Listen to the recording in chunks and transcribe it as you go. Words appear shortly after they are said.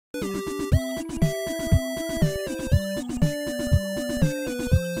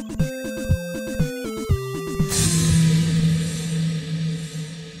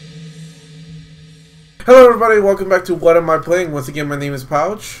Hello everybody, welcome back to What Am I Playing? Once again, my name is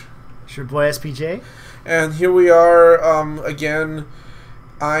Pouch. It's your boy SPJ. And here we are, again.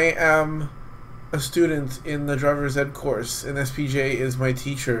 I am a student in the driver's ed course, and SPJ is my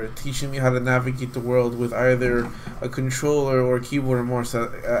teacher, teaching me how to navigate the world with either a controller or a keyboard or mouse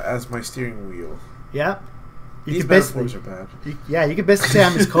as my steering wheel. Yeah. These metaphors are bad. You could basically say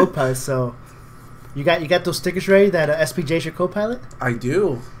I'm his co-pilot, so... You got those stickers ready that SPJ is your co-pilot? I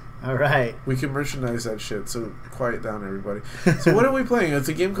do. All right. We can merchandise that shit, so quiet down, everybody. So what are we playing? It's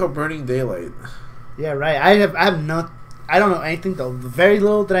a game called Burning Daylight. Yeah, right. I don't know anything, though. The very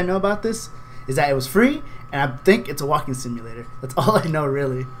little that I know about this is that it was free, and I think it's a walking simulator. That's all I know,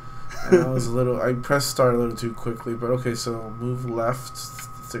 really. I pressed start a little too quickly, but okay, so move left,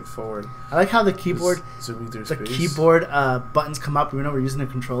 stick forward. I like how the keyboard, buttons come up even though we're using a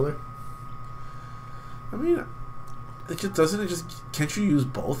controller. I mean, can't you use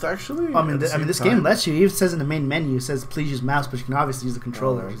both actually? I mean, this game lets you. It even says in the main menu, it says please use mouse, but you can obviously use the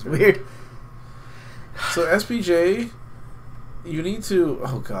controller. It's weird. So SPJ, you need to.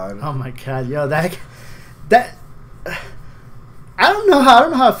 Oh god. Oh my god, yo, that. I don't know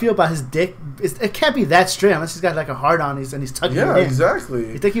how I feel about his dick. It can't be that straight unless he's got like a hard on and he's tucking it in. Yeah,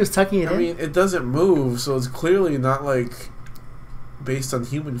 exactly. You think he was tucking it in? I mean, it doesn't move, so it's clearly not like based on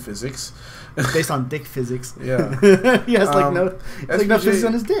human physics. Based on dick physics. Yeah. He has no physics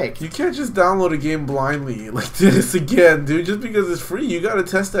on his dick. You can't just download a game blindly like this again, dude. Just because it's free, you gotta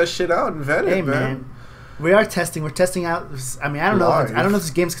test that shit out and vet it, man. We are testing. We're testing out. I mean, I don't know if this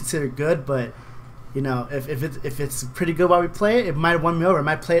game's considered good, but you know, if it's pretty good while we play it, it might have won me over. I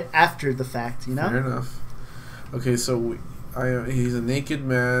might play it after the fact. You know. Fair enough. Okay, so he's a naked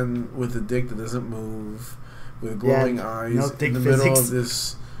man with a dick that doesn't move, with glowing eyes in the middle of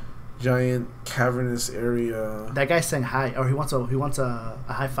this giant cavernous area. That guy's saying hi, or he wants a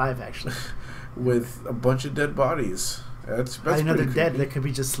high five actually, with a bunch of dead bodies. That's I didn't know they're dead. They could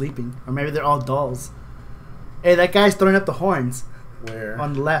be just sleeping, or maybe they're all dolls. Hey, that guy's throwing up the horns. Where?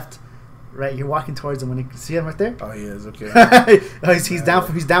 On the left, right. You're walking towards him. When you see him right there. Oh, he is. Okay. Oh, he's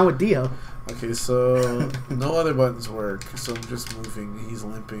down. He's down with Dio. Okay, so no other buttons work, so I'm just moving. He's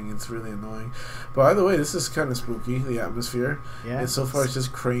limping. It's really annoying. But either way, this is kind of spooky, the atmosphere. Yeah. And so far, it's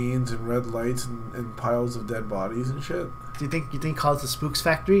just cranes and red lights and piles of dead bodies and shit. Do you think call it the Spooks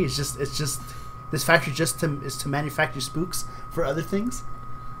Factory? It's just this factory is to manufacture spooks for other things.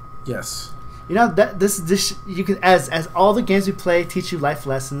 Yes. You know that this you can as all the games we play teach you life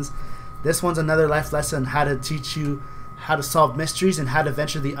lessons. This one's another life lesson: how to teach you how to solve mysteries and how to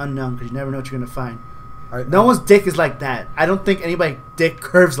venture the unknown, because you never know what you're gonna find. No one's dick is like that. I don't think anybody's dick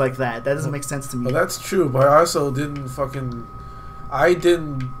curves like that. That doesn't make sense to me. Well, that's true, but I also didn't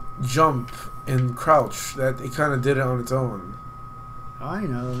jump and crouch. That it kind of did it on its own. Oh, you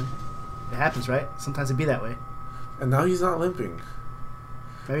know, it happens, right? Sometimes it be that way. And now he's not limping.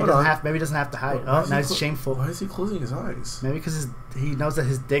 Maybe he doesn't have to hide. Oh, now he's shameful. Why is he closing his eyes? Maybe because he knows that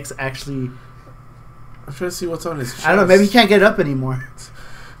his dick's actually. I'm trying to see what's on his chest. I don't know. Maybe he can't get it up anymore.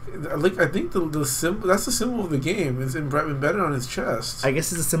 I think the symbol, that's the symbol of the game. It's embedded on his chest. I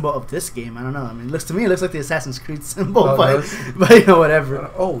guess it's a symbol of this game. I don't know. I mean, it looks like the Assassin's Creed symbol, but you know, whatever.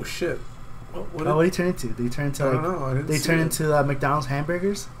 Oh shit! What did he turn into? Did he turn into? I don't know. I didn't. Did he turn into McDonald's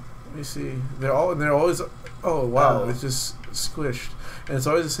hamburgers? Let me see. They're always. Oh wow! It's just squished, and it's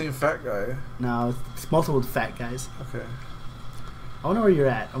always the same fat guy. No, it's multiple fat guys. Okay. I wonder where you're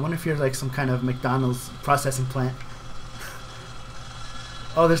at. I wonder if you're like some kind of McDonald's processing plant.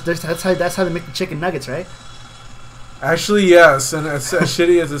 Oh, that's how they make the chicken nuggets, right? Actually, yes, and as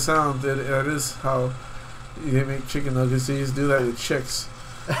shitty as it sounds, it is how they make chicken nuggets. They used to do that with chicks.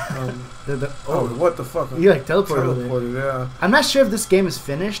 What the fuck? You like teleported, yeah. I'm not sure if this game is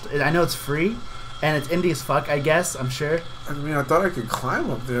finished. I know it's free, and it's indie as fuck, I guess. I'm sure. I mean, I thought I could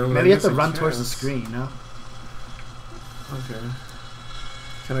climb up there. Maybe you have to run towards the screen, you know? Okay.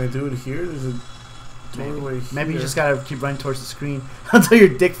 Can I do it here? There's a doorway here. Maybe you just gotta keep running towards the screen until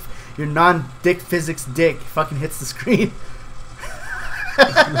your non-dick physics dick fucking hits the screen.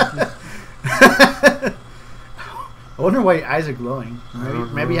 I wonder why your eyes are glowing.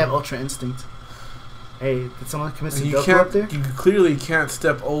 Maybe you have ultra instinct. Hey, did someone commit Sudoku up there? You clearly can't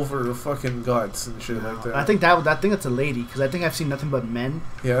step over the fucking guts and shit like that. I think that's a lady, because I think I've seen nothing but men.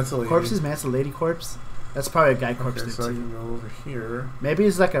 Yeah, that's a lady. Corpses, man. It's a lady corpse. That's probably a guy corpse there, so too. I can go over here. Maybe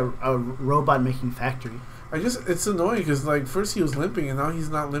it's like a robot making factory. It's annoying because like first he was limping and now he's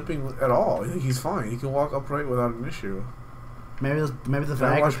not limping at all. I think he's fine. He can walk upright without an issue. Maybe the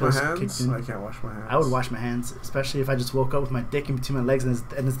Viagra pills kicked in. I can't wash my hands. I would wash my hands, especially if I just woke up with my dick in between my legs and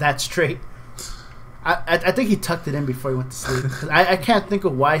it's that straight. I think he tucked it in before he went to sleep. 'Cause I can't think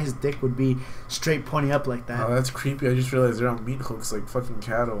of why his dick would be straight pointing up like that. Oh, that's creepy. I just realized they're on meat hooks like fucking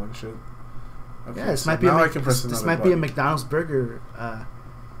cattle and shit. Okay, Yeah, this so might be now this might be a McDonald's burger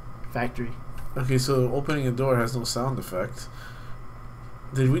factory. Okay, so opening a door has no sound effect.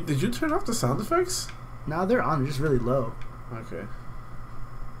 Did you turn off the sound effects? No, they're on. They're just really low. Okay.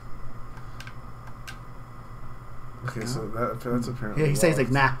 Okay, so that's apparently. Yeah, he says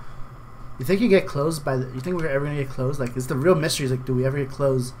like, nah. You think you get closed by the? You think we're ever gonna get closed? Like, it's the real mystery. Is like, do we ever get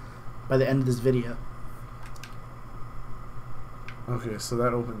closed by the end of this video? Okay, so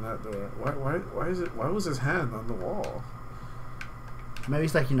that opened that door. Why was his hand on the wall? Maybe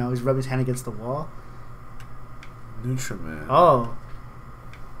he's like, he's rubbing his hand against the wall. Nutriman. Oh.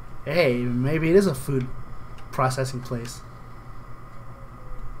 Hey, maybe it is a food processing place.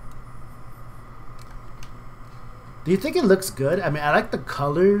 Do you think it looks good? I mean, I like the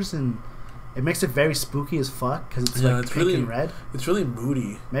colors and it makes it very spooky as fuck because it's like it's pink really, and red. It's really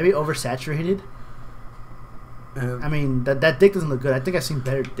moody. Maybe oversaturated. And I mean, that dick doesn't look good. I think I've seen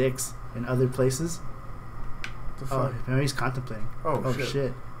better dicks in other places. Oh, maybe he's contemplating. Oh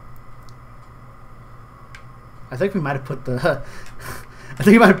shit. I think we might have put the I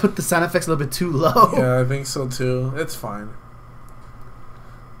think we might have put the sound effects a little bit too low. Yeah, I think so too. It's fine.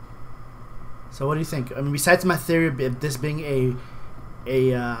 So what do you think? I mean, besides my theory of this being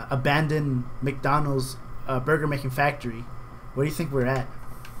a abandoned McDonald's burger making factory, where do you think we're at?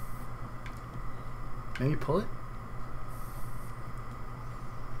 Maybe pull it?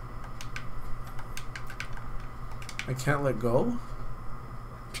 I can't let go?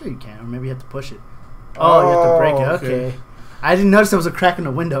 I'm sure you can, or maybe you have to push it. Oh, you have to break it. Okay. I didn't notice there was a crack in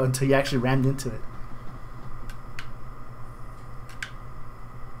the window until you actually rammed into it.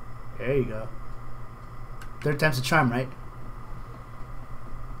 There you go. Third time's a charm, right?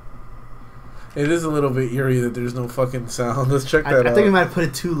 It is a little bit eerie that there's no fucking sound. Let's check that out. I think we might have put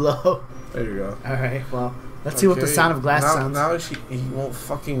it too low. There you go. Alright, well, let's see what the sound of glass sounds. Now he won't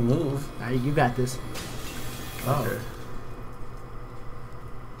fucking move. Alright, you got this. Oh. Okay.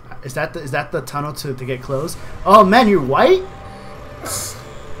 Is that the tunnel to get closed? Oh man, you're white?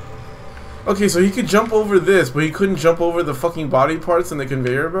 Okay, so he could jump over this, but he couldn't jump over the fucking body parts in the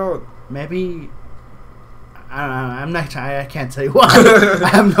conveyor belt? Maybe I don't know. I'm not. I can't tell you why. I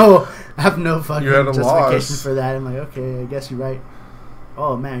have no fucking justification for that. I'm like, okay, I guess you're right.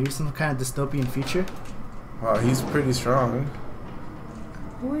 Oh man, are you some kind of dystopian future? Wow, he's pretty strong.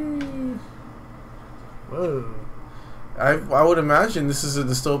 Whee. Whoa. I would imagine this is a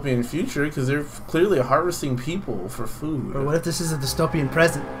dystopian future because they're clearly harvesting people for food. Or what if this is a dystopian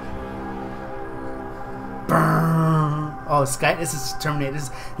present? Burn. Oh, Sky. This is Terminator.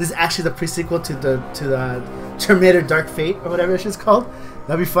 This is actually the pre-sequel to the Terminator Dark Fate or whatever it's called.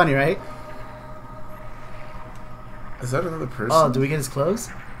 That'd be funny, right? Is that another person? Oh, do we get his clothes?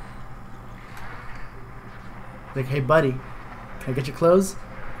 Like, hey, buddy, can I get your clothes?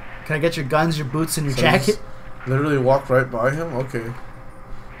 Can I get your guns, your boots, and your jacket? Literally walk right by him? Okay.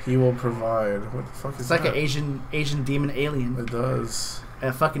 He will provide. What the fuck is that? It's like an Asian demon alien. It does.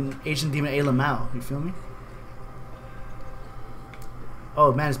 A fucking Asian demon alien Mao. You feel me?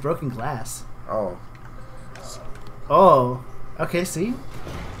 Oh, man, it's broken glass. Oh. Oh. Okay, see?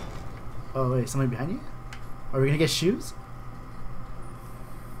 Oh, wait, somebody behind you? Are we gonna get shoes?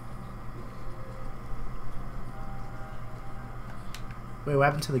 Wait, what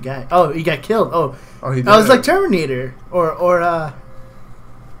happened to the guy? Oh, he got killed. Oh, he did. That was like Terminator or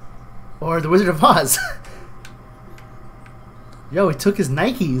the Wizard of Oz. Yo, he took his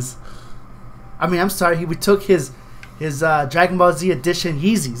Nikes. I mean, I'm sorry, we took his Dragon Ball Z edition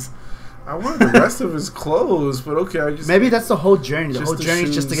Yeezys. I wanted the rest of his clothes, but okay, maybe that's the whole journey. The whole journey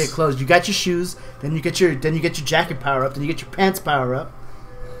is just to get clothes. You got your shoes, then you get your jacket power up, then you get your pants power up.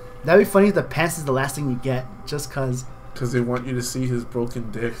 That'd be funny if the pants is the last thing you get, just cause. Because they want you to see his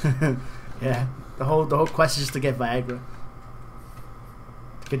broken dick. Yeah, the whole quest is just to get Viagra,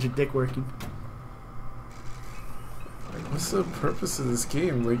 to get your dick working. Like, what's the purpose of this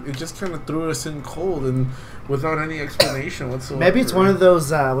game? Like, it just kind of threw us in cold and without any explanation whatsoever. Maybe it's one of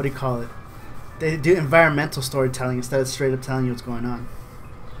those what do you call it? They do environmental storytelling instead of straight up telling you what's going on.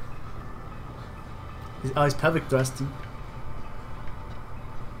 He's pelvic thrusting.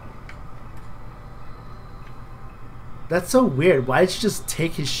 That's so weird. Why did you just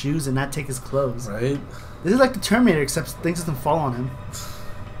take his shoes and not take his clothes? Right? This is like the Terminator, except things doesn't fall on him.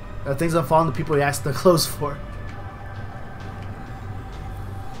 Things don't fall on the people he asked their clothes for.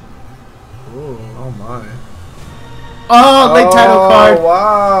 Ooh. Oh my. Oh, late title card.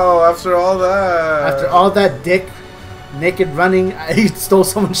 Wow, after all that. After all that dick naked running. He stole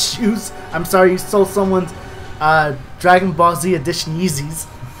someone's shoes. I'm sorry, he stole someone's Dragon Ball Z edition Yeezys.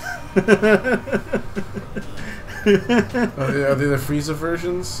 Are they the Frieza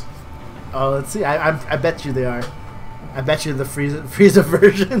versions? Oh, let's see. I bet you they are. I bet you the Frieza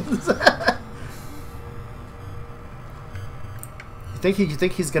versions. You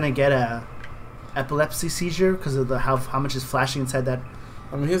think he's gonna get a epilepsy seizure because of the how much is flashing inside that?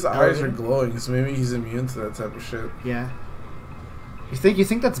 I mean, his eyes are glowing, so maybe he's immune to that type of shit. Yeah. You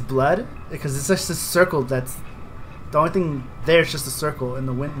think that's blood? Because it's just a circle. That's the only thing there. Is just a circle in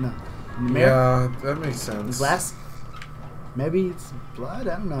the window. In the mirror. Yeah, that makes sense. The glass. Maybe it's blood.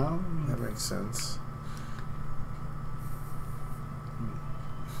 I don't know. That makes sense.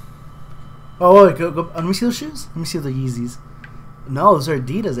 Oh, wait, go. Let me see those shoes. Let me see the Yeezys. No, those are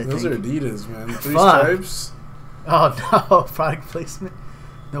Adidas. I think those are Adidas, man. 3 Fuck. stripes. Oh no! Product placement.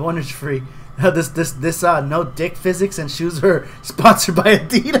 No wonder it's free. This no dick physics and shoes are sponsored by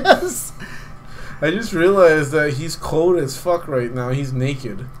Adidas. I just realized that he's cold as fuck right now. He's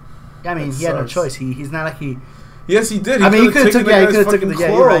naked. I mean, he had no choice. He's not like he. Yes, he did. He could have taken.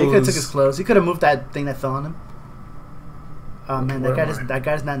 You're right. He could have took his clothes. clothes. He could have moved that thing that fell on him. Oh man, Where that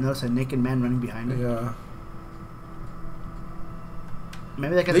guy does not notice a naked man running behind him. Yeah.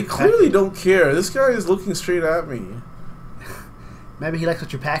 Maybe that guy's They clearly don't care. This guy is looking straight at me. Maybe he likes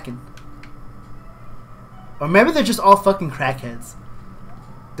what you're packing. Or maybe they're just all fucking crackheads.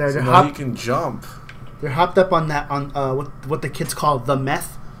 They're now you can jump. They're hopped up on that what the kids call the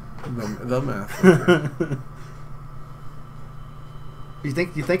meth. The meth. Okay.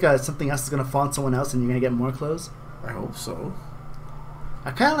 You think something else is gonna fall on someone else and you're gonna get more clothes? I hope so.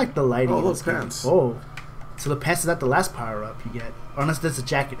 I kind of like the lighting. Oh, those pants. Oh, so the pants is not the last power up you get. Or unless that's a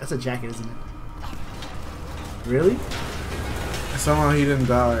jacket. That's a jacket, isn't it? Really? Somehow he didn't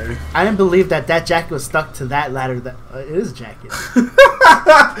die. I didn't believe that jacket was stuck to that ladder. That it is a jacket.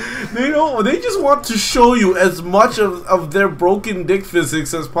 They don't. They just want to show you as much of their broken dick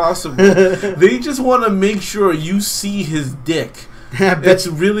physics as possible. They just want to make sure you see his dick. It's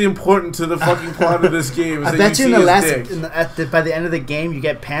really important to the fucking plot of this game. I bet you in the last, by the end of the game, you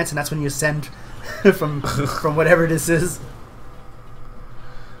get pants, and that's when you ascend from whatever this is.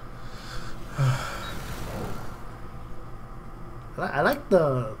 I like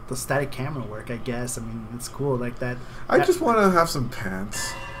the static camera work. I guess. I mean, it's cool like that. I just want to have some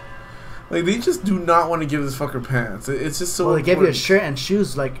pants. Like, they just do not want to give this fucker pants. It's just so. Well, they gave you a shirt and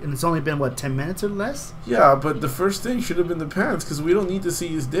shoes, like, and it's only been what 10 minutes or less. Yeah, but the first thing should have been the pants because we don't need to see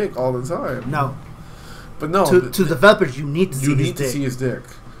his dick all the time. No. But no. To developers, you need to see his dick. You need to see his dick,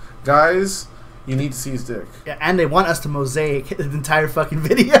 guys. You need to see his dick. Yeah, and they want us to mosaic the entire fucking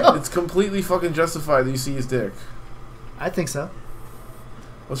video. It's completely fucking justified that you see his dick. I think so.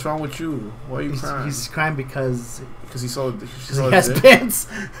 What's wrong with you? Why are you crying? He's crying because he saw he his has dick? pants.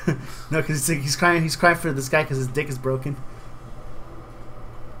 No, because he's crying. He's crying for this guy because his dick is broken.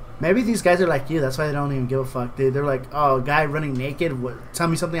 Maybe these guys are like you. That's why they don't even give a fuck. They're like, oh, a guy running naked. What? Tell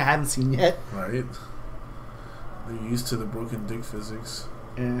me something I haven't seen yet. Right. They're used to the broken dick physics.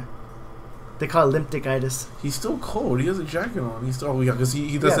 Yeah. They call it limp dickitis. He's still cold. He has a jacket on. He's still because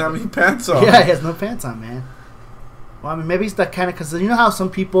he doesn't have any pants on. Yeah, he has no pants on, man. Well, I mean, maybe it's that kind of because you know how some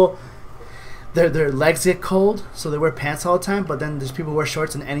people their legs get cold, so they wear pants all the time. But then there's people who wear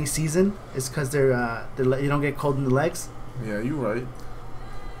shorts in any season. It's because you don't get cold in the legs. Yeah, you're right.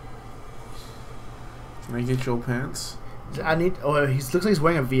 Can I get your pants? I need. Oh, he looks like he's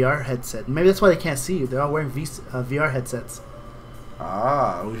wearing a VR headset. Maybe that's why they can't see you. They're all wearing VR headsets.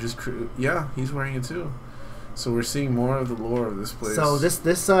 Ah, yeah, he's wearing it too. So we're seeing more of the lore of this place. So this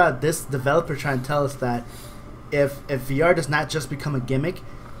developer trying to tell us that if VR does not just become a gimmick,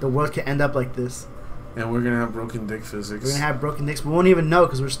 the world can end up like this. And we're gonna have broken dick physics. We're gonna have broken dicks. We won't even know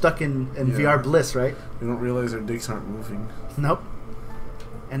because we're stuck in VR bliss, right? We don't realize our dicks aren't moving. Nope.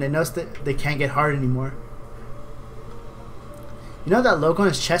 And they notice that they can't get hard anymore. You know that logo on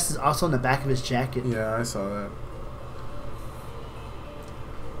his chest is also on the back of his jacket. Yeah, I saw that.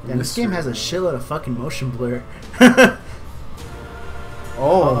 Yeah, this game has a shitload of fucking motion blur.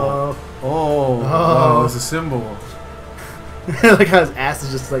 Oh, it's a symbol. Like how his ass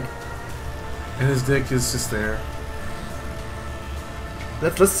is just like. And his dick is just there.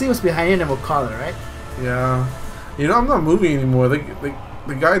 Let's see what's behind it and we'll call it, right? Yeah. You know, I'm not moving anymore. The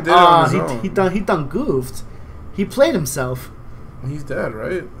guy did it on his own. He done goofed. He played himself. He's dead,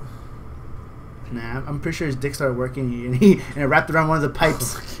 right? Nah, I'm pretty sure his dick started working and it wrapped around one of the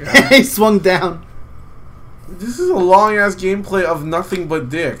pipes. Oh, he swung down. This is a long ass gameplay of nothing but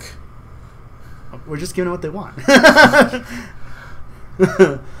dick. We're just giving them what they want.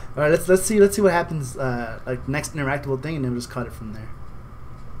 All right, let's see what happens. Like next interactable thing, and then we'll just cut it from there.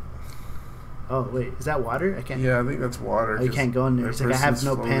 Oh wait, is that water? I can't. Yeah, I think that's water. Oh, you can't go in there. It's like I have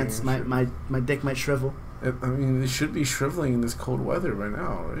no pants. Floating. My dick might shrivel. I mean, it should be shriveling in this cold weather by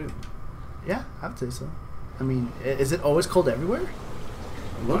now, right? Yeah, I would say so. I mean, is it always cold everywhere?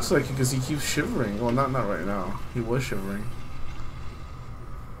 It looks like it because he keeps shivering. Well, not right now. He was shivering.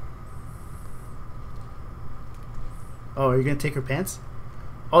 Oh, are you gonna take her pants?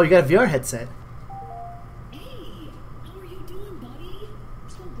 Oh, you got a VR headset. Hey, how are you doing, buddy?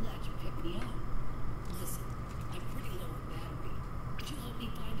 So glad you picked me up. Listen, I'm pretty low on battery. Could you help me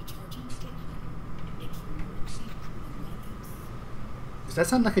find a charging stick? It's more cheap than weapons. Does that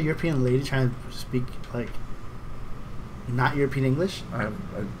sound like a European lady trying to speak like not European English? I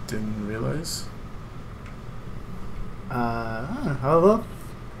didn't realize. Oh well.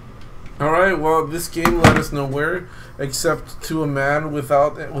 All right. Well, this game led us nowhere except to a man with a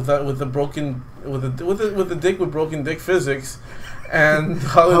dick with broken dick physics, and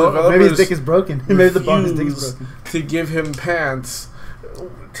how the developers Maybe his dick is broken. Maybe the bone of his dick is broken. to give him pants.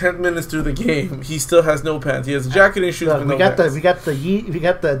 10 minutes through the game, he still has no pants. He has a jacket and shoes, Look, but we no got pants. the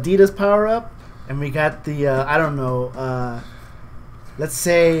Adidas power up, and we got the I don't know. Let's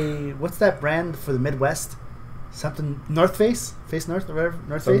say what's that brand for the Midwest? Something North Face, Face North or whatever.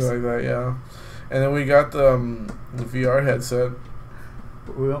 North Something Face. like that, yeah. And then we got the VR headset.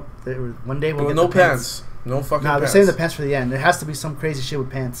 One day we'll But get no the pants. No fucking No, pants. they're saving the pants for the end. There has to be some crazy shit with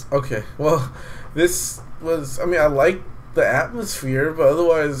pants. Okay, well, this was... I mean, I like the atmosphere, but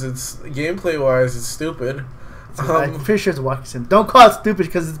otherwise, it's gameplay-wise, it's stupid. I'm pretty sure it's a walking sim. Don't call it stupid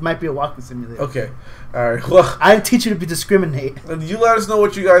because it might be a walking simulator. Okay, alright, well... I teach you to discriminate. You let us know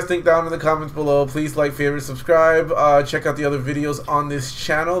what you guys think down in the comments below. Please like, favorite, subscribe. Check out the other videos on this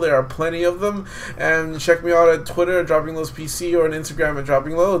channel. There are plenty of them. And check me out at Twitter at Dropping Loads PC or on Instagram at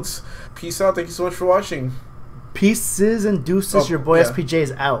Dropping Loads. Peace out. Thank you so much for watching. Pieces and deuces. Oh, your boy yeah. SPJ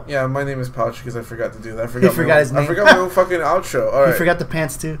is out. Yeah, my name is Pouch because I forgot to do that. I He forgot his name. I forgot my own fucking outro. All right. You forgot the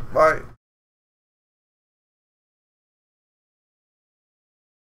pants too. Bye.